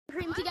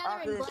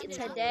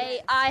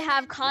Today I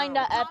have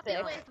kinda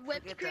epic. With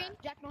whipped cream,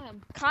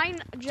 jacknoham.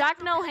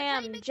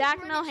 Jacknoham.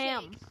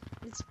 Jacknoham.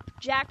 It's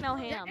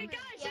Jacknoham. Hey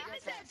guys,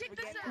 check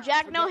this out.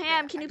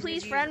 Jacknoham, can you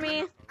please friend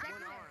me?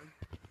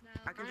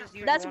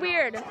 That's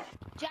weird.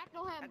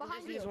 Jacknoham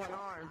behind you.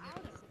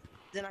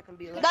 Then I can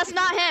be. That's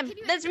not him.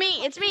 That's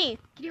me. It's me.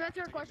 Can you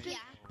answer a question? Yeah.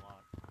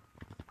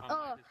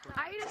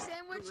 I eat a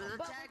sandwich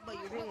But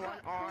you're doing one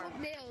arm. full of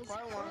nails.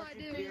 Probably What one do I to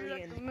do?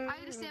 billion. I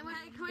eat a sandwich.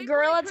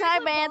 Gorilla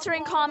tag by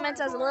answering comments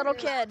as a little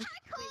kid.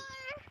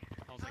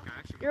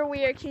 You're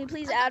weird. Can you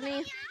please add me?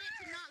 Not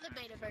the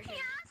beta version.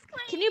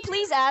 Can you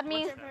please add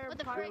me? What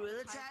the frick?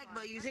 Gorilla tag,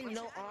 but using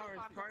no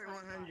arms. Part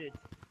 100.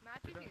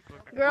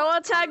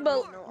 Gorilla tag,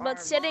 but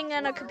sitting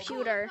in a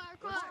computer.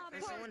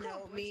 And someone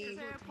help me.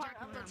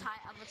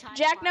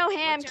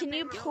 Jacknoham, can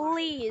you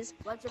please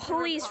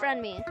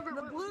friend me? The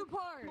blue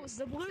part.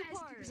 The blue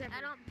part. I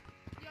don't.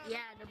 Yeah,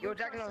 the blue Yo,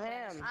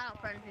 Jacknoham. I don't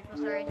friend people,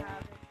 sorry.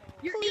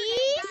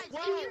 Please? Guys,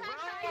 if you have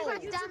side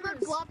quests, download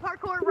block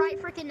parkour right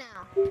freaking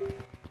now.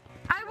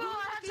 I will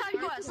have side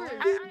quests.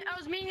 I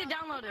was meaning to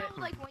download it.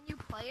 Like when you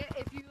play it,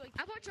 if you like.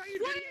 I watch all your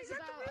videos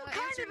about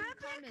answering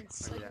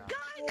comments. Like,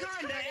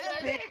 Kinda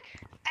epic.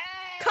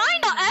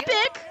 Kinda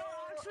epic.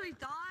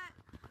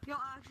 Y'all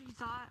actually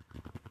thought.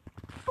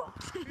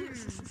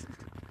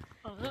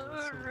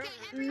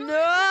 No.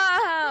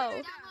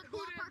 Download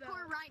block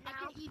parkour right now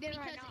because it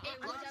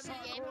was a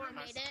game when I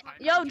made it.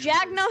 Yo,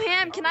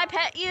 Jacknoham, can I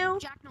pet you?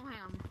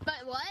 Jacknoham.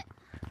 But what?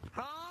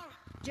 Huh?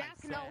 Here, I'm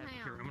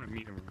Jacknoham. gonna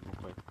meet him real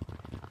quick.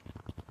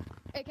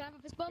 Hey, can I have a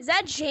fist bump? Is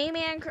that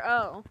J-Man?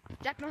 Oh,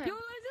 Jacknoham. Yo,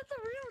 is that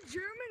the real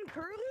German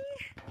Curly?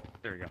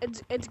 There you go.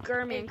 it's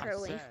German I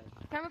Curly. said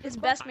Can I have a It's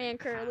fist best bump? man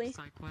Curly. I have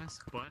side quests,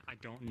 but I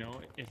don't know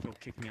if it'll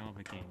kick me out of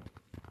the game.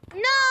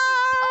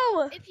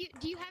 No.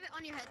 Do you have it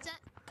on your headset?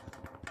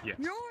 Yes.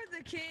 You're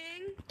the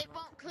king. It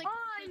won't click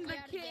I'm you the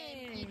out of the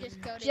game. You king. just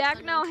go to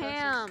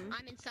Jacknoham.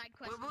 I'm in side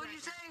quest. What did you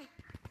say?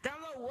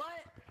 Download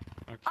what?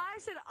 I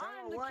said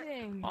I'm the what?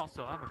 king.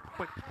 Also, I have a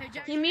quick. Hey,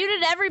 Jack. He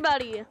muted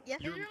everybody. Yeah.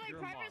 Is there like you're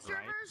a private mod,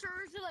 right? servers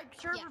or is it like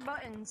server Yeah.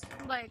 buttons?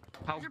 Like,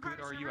 How is there good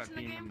private are you servers at in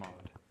the being a game? mod?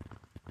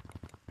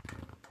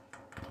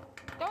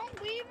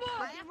 Don't leave us.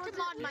 I have to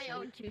mod my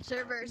own two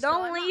servers.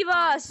 Don't leave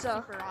us.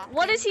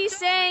 What is he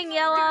saying,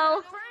 Yellow?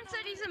 My friend said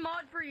he's a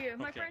mod for you.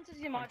 My Okay. friend says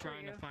he's a I'm mod for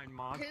trying you. to find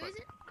mods, Who but is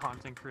it?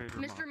 content creator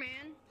Mr. mod.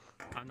 Man.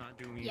 I'm not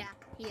doing it. Yeah,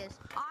 he is.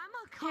 I'm a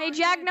Hey, content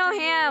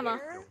Jacknoham.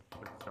 creator.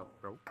 What's up,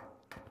 bro?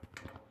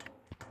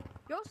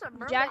 Yo, what's up,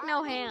 bro?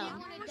 Jacknoham. You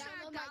want to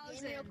download my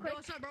game real quick? Yo,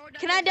 what's up, bro?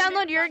 Can I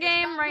download your It's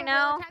game about right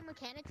now? Gorilla Tag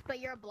mechanics, but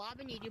you're a blob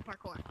and you do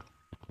parkour.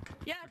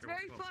 Yeah, it's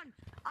very fun.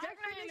 I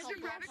Jacknoham Mr.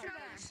 is Rabbit also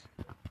Codes.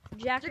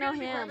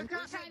 Jacknoham. Private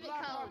codes,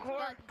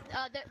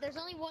 but there's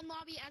only one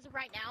lobby as of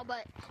right now,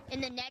 but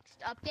in the next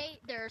update,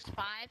 there's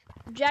 5.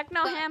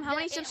 Jacknoham, how But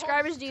many it holds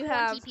subscribers do you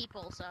have? 20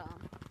 people, so.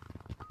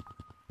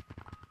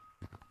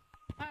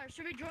 Alright,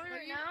 should we join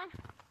right now?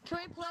 Can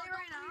we play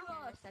right now?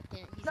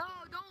 No,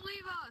 don't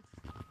leave us.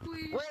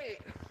 Please.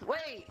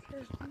 Wait.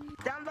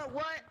 Download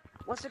what?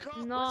 What's it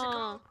called? No. What's it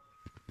called?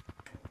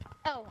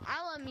 Oh,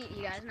 I'll unmute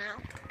you guys now.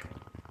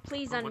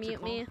 Please What's it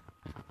unmute me.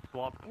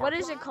 Blob What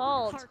is it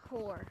called?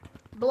 Parkour.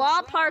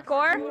 Blob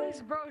parkour? What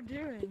is bro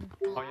doing?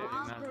 Oh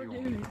yeah, that's Bro you.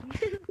 doing?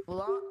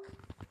 Block.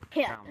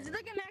 Yeah. Is it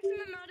like a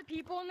maximum amount of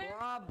people in there?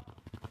 Blob.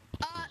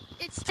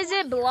 It's Is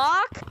it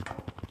block?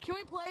 Can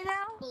we play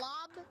now?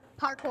 blob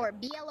parkour.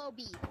 BLOB.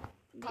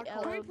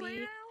 Can we play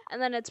now?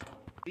 And then it's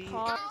B.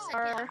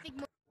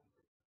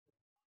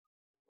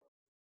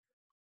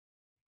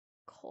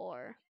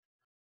 parkour.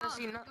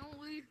 See, no- Don't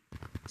leave.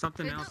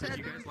 Something There's else. no- If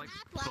you there's guys like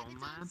Lab, Bone it's on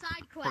Lab,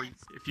 side or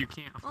quest. if you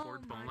can't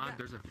afford my Bone Lab, God.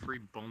 there's a free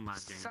Bone Lab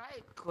game.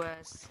 Side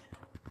quest.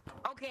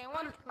 Okay, I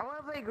want to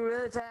play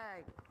Gorilla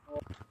Tag. Oh,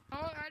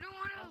 I don't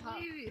want to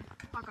leave.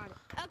 I got it.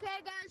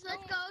 Okay, guys,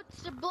 let's go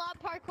to blob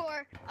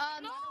parkour.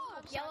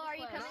 Yellow, are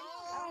you coming?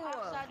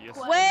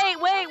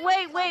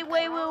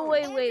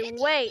 Yes.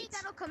 Wait.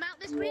 That'll come out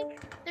this week.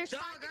 There's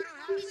Dog, 5 I don't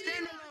have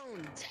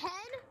standalone. 10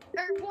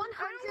 or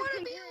 100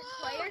 concurrent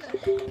players,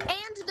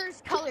 and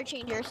there's color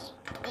changers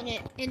in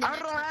it. In the I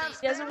next don't have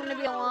update. He doesn't want to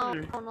be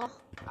alone. I don't have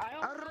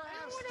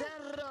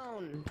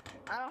standalone.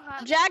 I don't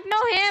have.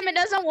 Jacknoham, it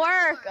doesn't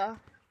work.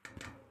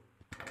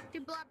 Do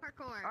blob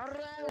parkour. I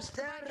don't have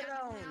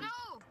standalone. No.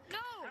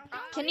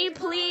 Can you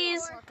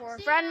please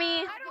friend me?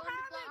 I don't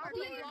have it.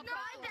 Please, no,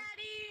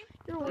 Daddy.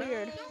 You're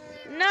weird.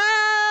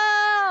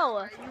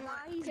 No!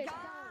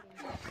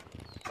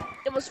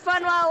 It was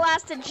fun while it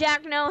lasted,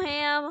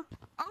 Jacknoham.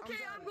 Okay, I'm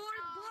going to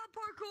blood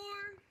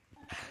parkour.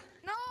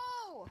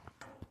 No.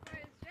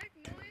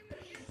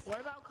 What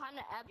about kind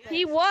of epic?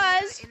 He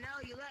was. And now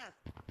you left.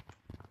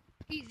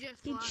 He's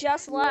just. He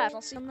just left.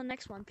 I'll see you on the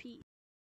next one. Peace.